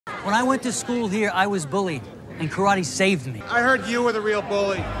When I went to school here, I was bullied, and karate saved me. I heard you were the real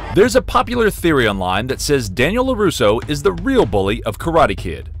bully. There's a popular theory online that says Daniel LaRusso is the real bully of Karate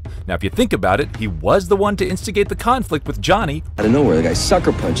Kid. Now, if you think about it, he was the one to instigate the conflict with Johnny. Out of nowhere, the guy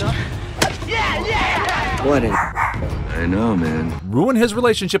sucker punches. What an... I know, man. Ruin his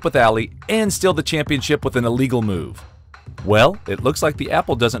relationship with Allie and steal the championship with an illegal move. Well, it looks like the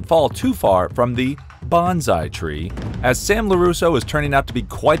apple doesn't fall too far from the bonsai tree, as Sam LaRusso is turning out to be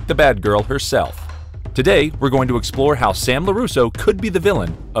quite the bad girl herself. Today, we're going to explore how Sam LaRusso could be the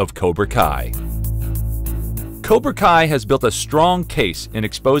villain of Cobra Kai. Cobra Kai has built a strong case in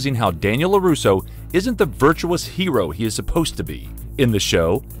exposing how Daniel LaRusso isn't the virtuous hero he is supposed to be. In the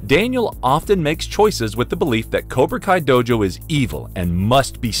show, Daniel often makes choices with the belief that Cobra Kai Dojo is evil and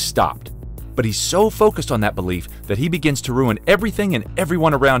must be stopped. But he's so focused on that belief that he begins to ruin everything and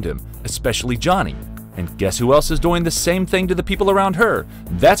everyone around him, especially Johnny. And guess who else is doing the same thing to the people around her?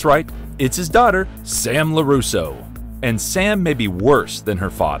 That's right, it's his daughter, Sam LaRusso. And Sam may be worse than her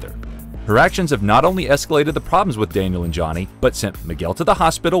father. Her actions have not only escalated the problems with Daniel and Johnny, but sent Miguel to the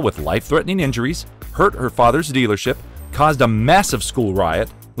hospital with life-threatening injuries, hurt her father's dealership, caused a massive school riot,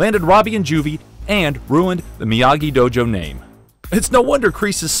 landed Robbie in juvie, and ruined the Miyagi-Dojo name. It's no wonder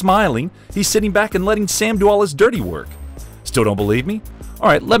Kreese is smiling. He's sitting back and letting Sam do all his dirty work. Still don't believe me?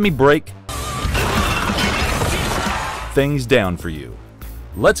 Alright, let me break things down for you.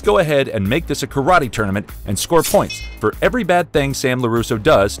 Let's go ahead and make this a karate tournament and score points for every bad thing Sam LaRusso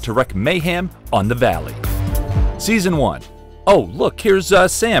does to wreak mayhem on the valley. Season 1. Oh, look, here's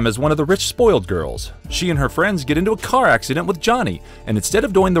Sam as one of the rich spoiled girls. She and her friends get into a car accident with Johnny, and instead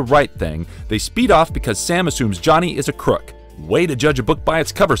of doing the right thing, they speed off because Sam assumes Johnny is a crook. Way to judge a book by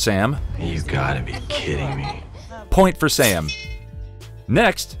its cover, Sam. You gotta be kidding me. Point for Sam.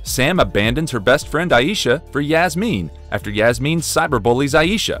 Next, Sam abandons her best friend Aisha for Yasmin after Yasmin cyberbullies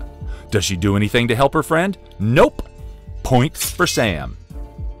Aisha. Does she do anything to help her friend? Nope. Point for Sam.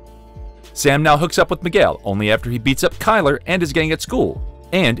 Sam now hooks up with Miguel only after he beats up Kyler and his gang at school.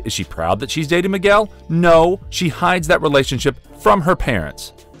 And is she proud that she's dating Miguel? No, she hides that relationship from her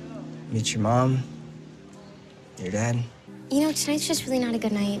parents. Meet your mom, your dad. You know, tonight's just really not a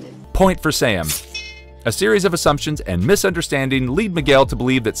good night. Point for Sam. A series of assumptions and misunderstanding lead Miguel to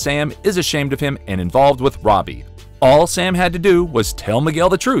believe that Sam is ashamed of him and involved with Robbie. All Sam had to do was tell Miguel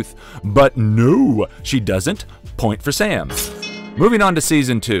the truth, but no, she doesn't. Point for Sam. Moving on to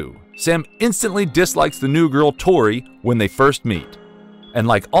Season 2. Sam instantly dislikes the new girl Tori when they first meet. And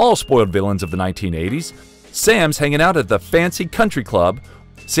like all spoiled villains of the 1980s, Sam's hanging out at the fancy country club.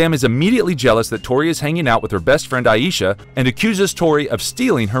 Sam is immediately jealous that Tori is hanging out with her best friend Aisha and accuses Tori of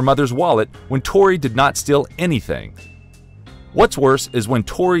stealing her mother's wallet when Tori did not steal anything. What's worse is when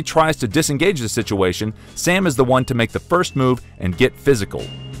Tori tries to disengage the situation, Sam is the one to make the first move and get physical.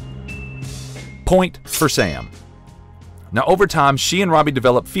 Point for Sam. Now over time, she and Robbie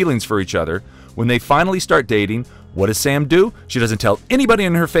develop feelings for each other. When they finally start dating, what does Sam do? She doesn't tell anybody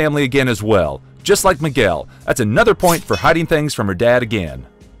in her family again as well. Just like Miguel. That's another point for hiding things from her dad again.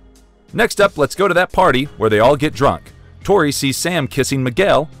 Next up, let's go to that party where they all get drunk. Tori sees Sam kissing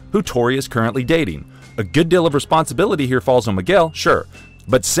Miguel, who Tori is currently dating. A good deal of responsibility here falls on Miguel, sure,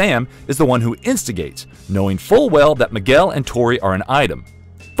 but Sam is the one who instigates, knowing full well that Miguel and Tori are an item.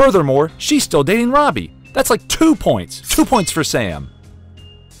 Furthermore, she's still dating Robbie. That's like 2 points. 2 points for Sam.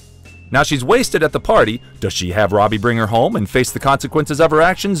 Now she's wasted at the party. Does she have Robbie bring her home and face the consequences of her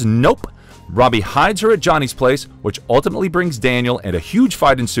actions? Nope. Robbie hides her at Johnny's place, which ultimately brings Daniel, and a huge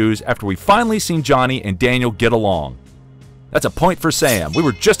fight ensues after we've finally seen Johnny and Daniel get along. That's a point for Sam. We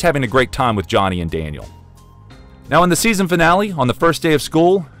were just having a great time with Johnny and Daniel. Now in the season finale, on the first day of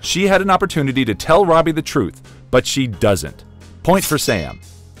school, she had an opportunity to tell Robbie the truth, but she doesn't. Point for Sam.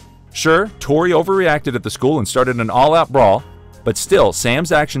 Sure, Tori overreacted at the school and started an all-out brawl, but still,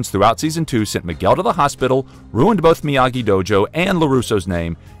 Sam's actions throughout Season 2 sent Miguel to the hospital, ruined both Miyagi-Dojo and LaRusso's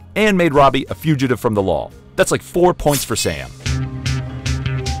name, and made Robbie a fugitive from the law. That's like 4 points for Sam.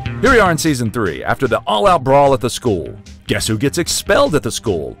 Here we are in Season 3, after the all-out brawl at the school. Guess who gets expelled at the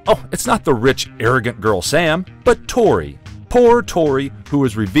school? Oh, it's not the rich, arrogant girl Sam, but Tori. Poor Tori, who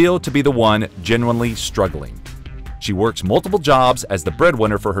is revealed to be the one genuinely struggling. She works multiple jobs as the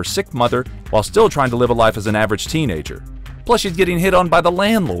breadwinner for her sick mother while still trying to live a life as an average teenager. Plus, she's getting hit on by the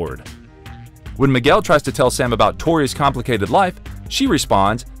landlord. When Miguel tries to tell Sam about Tori's complicated life, she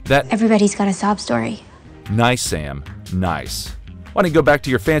responds that Everybody's got a sob story. Nice, Sam. Nice. Why don't you go back to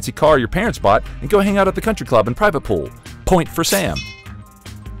your fancy car your parents bought and go hang out at the country club and private pool? Point for Sam.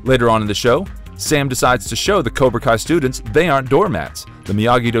 Later on in the show, Sam decides to show the Cobra Kai students they aren't doormats. The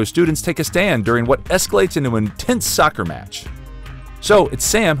Miyagi-Do students take a stand during what escalates into an intense soccer match. So it's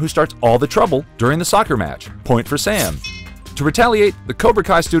Sam who starts all the trouble during the soccer match. Point for Sam. To retaliate, the Cobra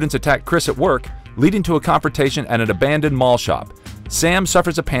Kai students attack Chris at work, leading to a confrontation at an abandoned mall shop. Sam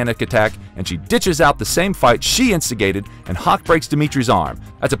suffers a panic attack and she ditches out the same fight she instigated, and Hawk breaks Dimitri's arm.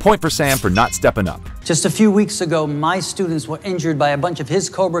 That's a point for Sam for not stepping up. Just a few weeks ago, my students were injured by a bunch of his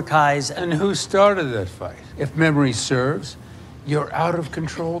Cobra Kais. And who started that fight? If memory serves, your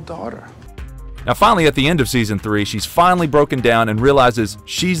out-of-control daughter. Now finally, at the end of season 3, she's finally broken down and realizes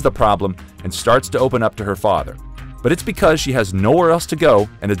she's the problem and starts to open up to her father. But it's because she has nowhere else to go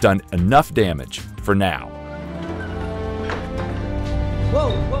and has done enough damage for now.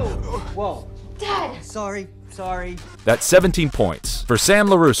 Whoa, whoa, whoa. Dad! Sorry. That's 17 points for Sam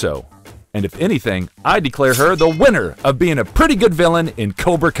LaRusso. And if anything, I declare her the winner of being a pretty good villain in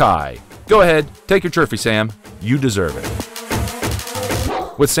Cobra Kai. Go ahead, take your trophy, Sam. You deserve it.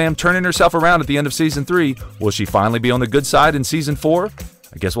 With Sam turning herself around at the end of season 3, will she finally be on the good side in season 4?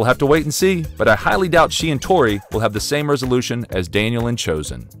 I guess we'll have to wait and see, but I highly doubt she and Tori will have the same resolution as Daniel and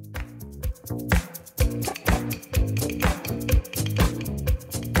Chosen.